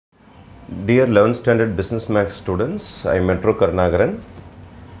Dear 11th standard business maths students, I am Metro Karnagaran.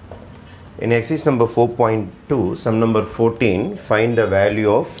 In exercise number 4.2, sum number 14, find the value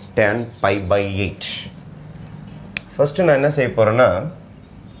of tan pi by 8. First, நான் என்ன செய்ய போறேன்னா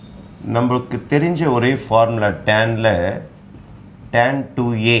நமக்கு தெரிஞ்ச ஒரே formula tanல tan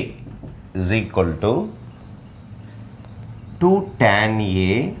 2a is equal to 2 tan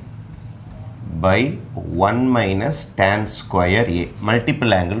a by 1 minus tan square a.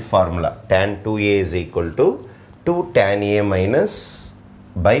 Multiple angle formula. Tan 2a is equal to 2 tan a minus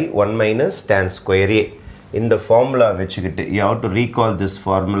by 1 minus tan square a. In the formula vechukittu, you have to recall this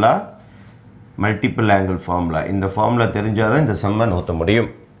formula, multiple angle formula. In the formula therinjadha indha sum notha mudiyum.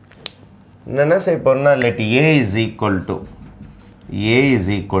 Enna sei porna let a is equal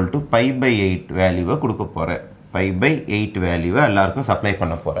to pi by 8 value kudukka poren. Pi by 8 value ellarkum supply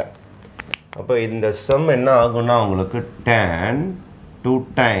panna poren. அப்போ இந்த sum என்ன ஆகும்னா உங்களுக்கு tan 2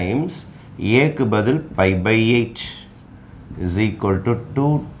 times a க்கு பதில் pi by 8 is equal to 2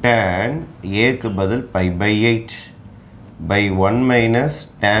 tan a க்கு பதில் pi by 8 by 1 minus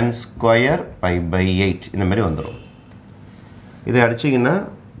tan square pi by 8 இந்த மாதிரி வந்துரும். இதை அடிச்சீங்கன்னா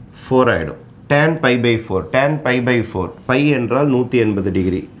 4 ஆயிடும். tan pi by 4 tan pi by 4 pi என்றால் 180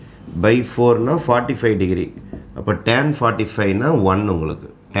 டிகிரி by 4 னா 45 டிகிரி. அப்போ tan 45 னா 1 உங்களுக்கு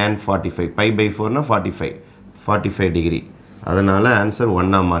tan 45 pi by 4 னா 45 degree. அதனால answer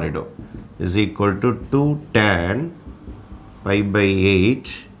 1 ஆ மாறிடும். is equal to 2 tan pi by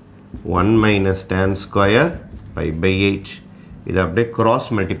 8 1 minus tan square pi by 8. இதை அப்படியே cross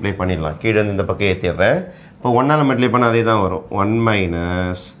multiply பண்ணிடலாம். கீழே இருந்து இந்த பக்கம் ஏற்றிடுறேன். இப்போ 1 ஆல் multiply பண்ண அதே தான் வரும். 1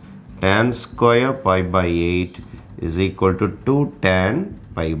 minus tan square pi by 8 is equal to 2 tan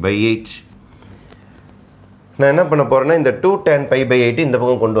pi by 8. நான் என்ன பண்ண போறேன்னா இந்த 2 tan pi by 8 இந்த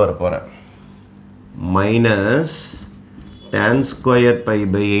பக்கம் கொண்டு வர போறேன். Minus tan square pi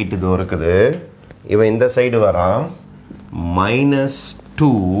by 8 இது இருக்குது. இவன் இந்த சைடு வரான். Minus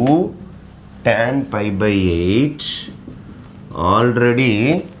 2 tan pi by 8 already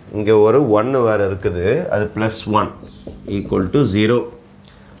இங்கே ஒரு 1 வேறு இருக்குது. அது ப்ளஸ் 1 ஈக்குவல் டு 0.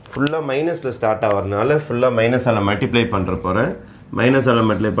 ஃபுல்லாக மைனஸில் ஸ்டார்ட் ஆகிறதுனால ஃபுல்லாக மைனஸால் மல்டிப்ளை பண்ணுற போகிறேன். மைனஸால்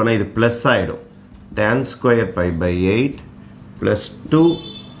மல்டிப்ளை பண்ணால் இது ப்ளஸ் ஆகிடும். tan square pi by 8 plus 2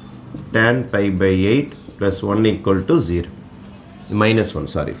 tan pi by 8 plus 1 equal to 0. minus 1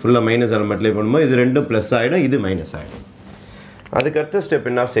 sorry. ஃபுல்லாக மைனஸ் ஆல் மல்டிப்ளை பண்ணும்போது இது ரெண்டும் ப்ளஸ் ஆகிடும், இது மைனஸ் ஆகிடும். அதுக்கு அடுத்த ஸ்டெப்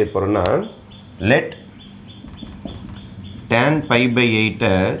என்ன செய்ய போகிறோன்னா லெட் tan pi by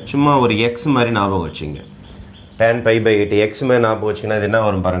 8 சும்மா ஒரு எக்ஸ் மாதிரி ஞாபகம் வச்சுங்க. tan pi by 8 எக்ஸ் மாதிரி ஞாபகம் வச்சிங்கன்னா இது என்ன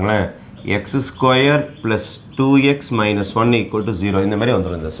வரும் பாருங்களேன். X square plus 2x minus 1 equal to 0 இந்த மாதிரி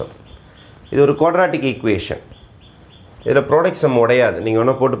வந்துடும் இந்த சம். இது ஒரு குவாட்ராட்டிக் ஈக்குவேஷன். இதில் ப்ராடக்ட் சம் உடையாது. நீங்கள்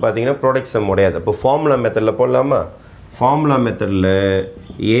ஒன்றா போட்டு பார்த்தீங்கன்னா ப்ராடக்ட் சம் உடையாது. அப்போ ஃபார்முலா மெத்தடில் போடலாமா? ஃபார்முலா மெத்தடில்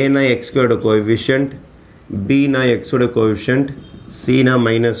ஏனா எக்ஸோட கோஎஃபிஷியன்ட், பினா எக்ஸோட கோஎஃபிஷியன்ட், சினா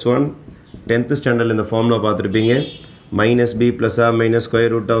மைனஸ் 1. 10th ஸ்டாண்டர்டில் இந்த ஃபார்முலா பார்த்துருப்பீங்க. Minus B plus R minus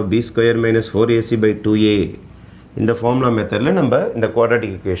square root of B square minus 4ac by 2a. இந்த ஃபார்முலா மெத்தடில் நம்ம இந்த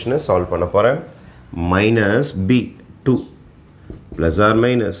குவாட்ராட்டிக் ஈக்குவேஷனை சால்வ் பண்ண போகிறேன். Minus B 2 plus R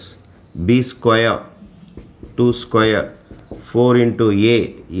minus b square 2 square 4 into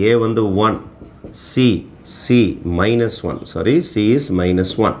a வந்து 1 c minus 1 sorry c is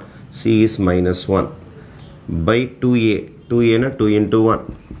minus 1 by 2a na 2 into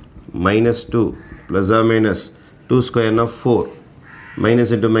 1 minus 2 plus or minus 2 square na 4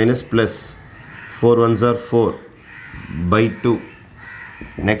 minus into minus plus 4 ones are 4 by 2.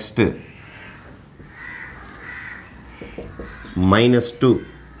 Next minus 2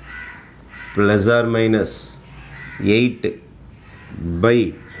 plus or minus 8 by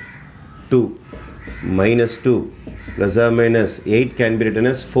 2 minus 2 plus or minus 8 can be written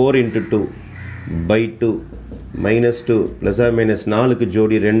as 4 into 2 by 2 minus 2 plus or minus 4க்கு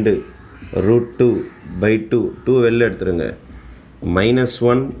ஜோடி 2 root 2 by 2 2 வெளில எடுத்துருங்க. minus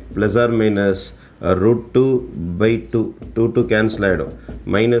 1 plus or minus root 2 by 2 2 cancel ஆகிடும்.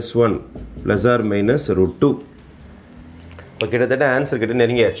 minus 1 plus or minus root 2. இப்போ கிட்டத்தட்ட answer கிட்ட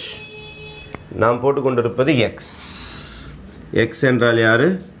நெருங்கியாச்சு. நாம் போட்டுக்கொண்டிருப்பது X என்றால் யார்?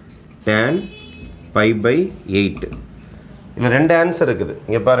 tan pi by 8. இதில் ரெண்டு ஆன்சர் இருக்குது.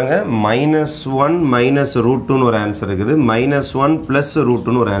 இங்கே பாருங்கள், மைனஸ் 1 மைனஸ் ரூட் 2ன்னு ஒரு ஆன்சர் இருக்குது, மைனஸ் 1 ப்ளஸ் ரூட்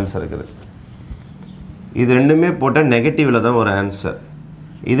 2ன்னு ஒரு ஆன்சர் இருக்குது. இது ரெண்டுமே போட்டால் நெகட்டிவில் தான் ஒரு ஆன்சர்.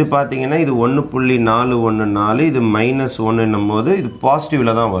 இது பார்த்தீங்கன்னா இது 1.414, இது மைனஸ் 1ன்னும் போது இது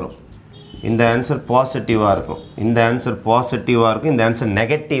பாசிட்டிவில் தான் வரும். இந்த ஆன்சர் பாசிட்டிவாக இருக்கும், இந்த ஆன்சர் பாசிட்டிவாக இருக்கும், இந்த ஆன்சர்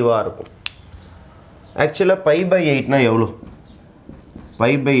நெகட்டிவாக இருக்கும். ஆக்சுவலாக pi by 8னா எவ்வளோ?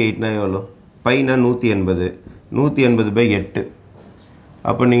 pi by 8னா எவ்வளோ? பைனா 180 by 8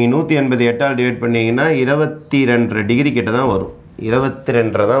 அப்போ நீங்கள் 188 ஆல் டிவைட் பண்ணிங்கன்னா 22 டிகிரி கிட்ட தான் வரும்.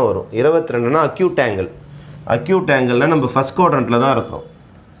 22 தான் வரும். 22னா அக்யூட் ஆங்கிள். அக்யூட் ஆங்கிள்னால் நம்ம ஃபஸ்ட் குவாட்ரண்ட்டில் தான் இருக்கிறோம்.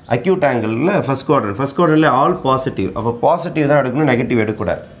 அக்யூட் ஆங்கிளில் ஃபஸ்ட் குவாட்ரண்ட்டில் ஆல் பாசிட்டிவ். அப்போ பாசிட்டிவ் தான் எடுக்கணும், நெகட்டிவ்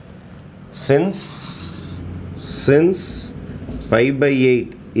எடுக்கக்கூடாது. since π/8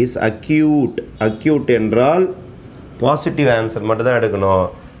 is acute என்றால் பாசிட்டிவ் ஆன்சர் மட்டும் தான் எடுக்கணும்.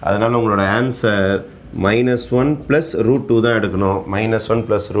 அதனால் உங்களோட ஆன்சர் -1 + √2 தான் எடுக்கணும். -1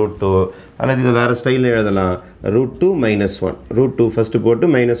 + √2 அல்லது இதை வேறு ஸ்டைலில் எழுதலாம். √2 - 1 √2 ஃபஸ்ட்டு போட்டு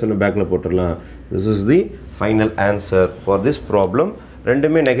 -1 பேக்கில் போட்டுடலாம். This is the final answer for this problem.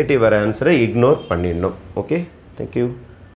 ரெண்டுமே நெகட்டிவ் வர ஆன்சரை இக்னோர் பண்ணிடணும். Okay, thank you.